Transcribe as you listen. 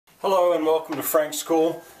Hello and welcome to Frank's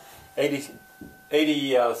School,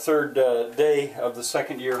 83rd day of the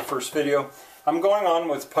second year, first video. I'm going on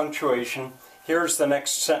with punctuation. Here's the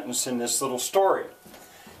next sentence in this little story.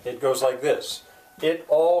 It goes like this. It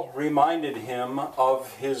all reminded him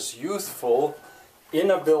of his youthful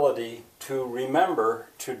inability to remember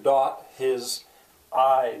to dot his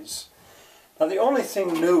I's. Now the only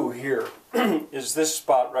thing new here is this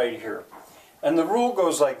spot right here. And the rule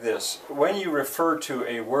goes like this. When you refer to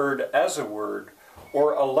a word as a word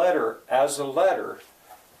or a letter as a letter,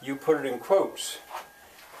 you put it in quotes.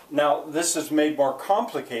 Now this is made more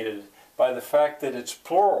complicated by the fact that it's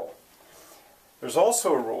plural. There's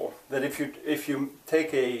also a rule that if you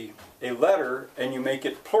take a letter and you make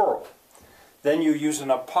it plural, then you use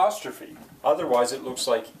an apostrophe. Otherwise it looks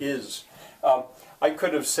like is. I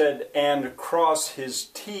could have said and cross his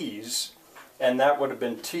T's, and that would have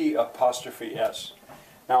been T apostrophe S.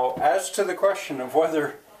 Now, as to the question of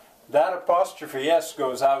whether that apostrophe S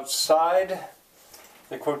goes outside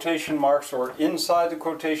the quotation marks or inside the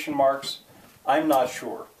quotation marks, I'm not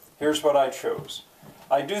sure. Here's what I chose.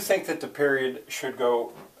 I do think that the period should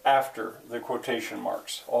go after the quotation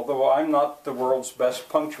marks, although I'm not the world's best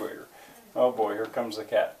punctuator. Oh boy, here comes the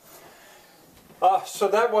cat. So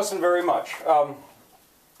that wasn't very much.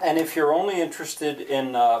 And if you're only interested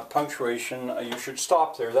in punctuation, you should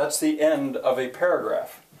stop there. That's the end of a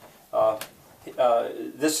paragraph.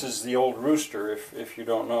 This is the old rooster, if you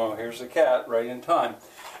don't know. Here's the cat, right in time.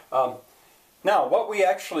 Now, what we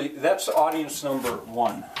actually, that's audience number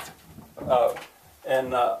 1.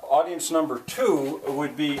 And audience number 2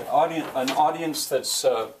 would be an audience that's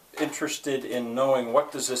interested in knowing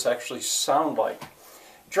what does this actually sound like.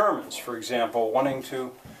 Germans, for example, wanting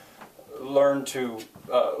to learn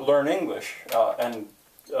English and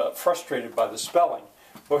frustrated by the spelling.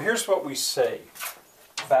 Well, here's what we say.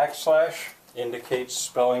 Backslash indicates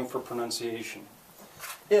spelling for pronunciation.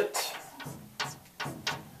 It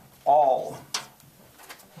all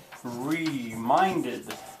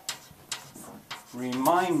reminded,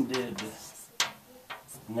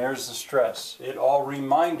 and there's the stress. It all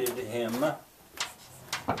reminded him.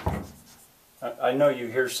 I know you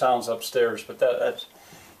hear sounds upstairs, but that's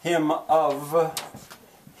him of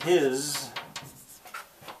his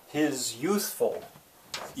youthful.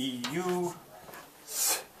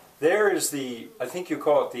 There is the, I think you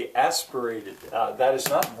call it the aspirated. That is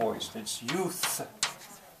not voiced. It's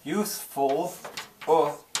youthful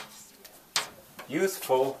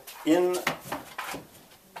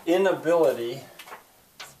inability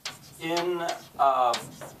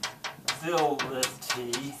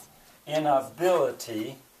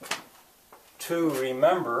to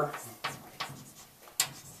remember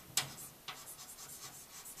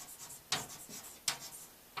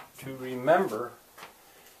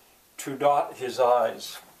to dot his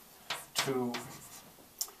I's, to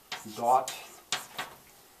dot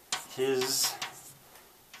his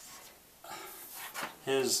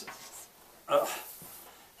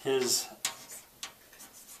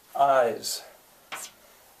I's.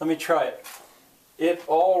 Let me try it. It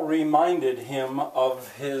all reminded him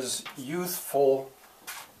of his youthful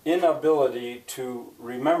inability to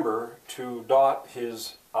remember to dot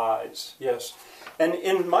his I's. Yes. And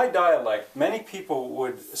in my dialect, many people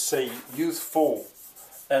would say youthful,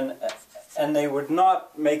 and they would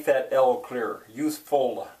not make that L clear.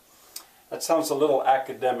 Youthful. That sounds a little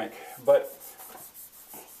academic, but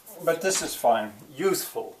this is fine.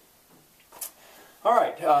 Youthful. All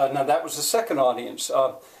right. Now that was the second audience.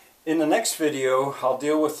 In the next video, I'll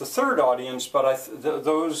deal with the third audience, but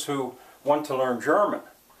those who want to learn German.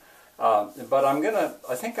 But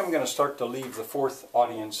I think I'm gonna start to leave the fourth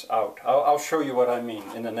audience out. I'll show you what I mean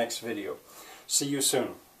in the next video. See you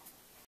soon.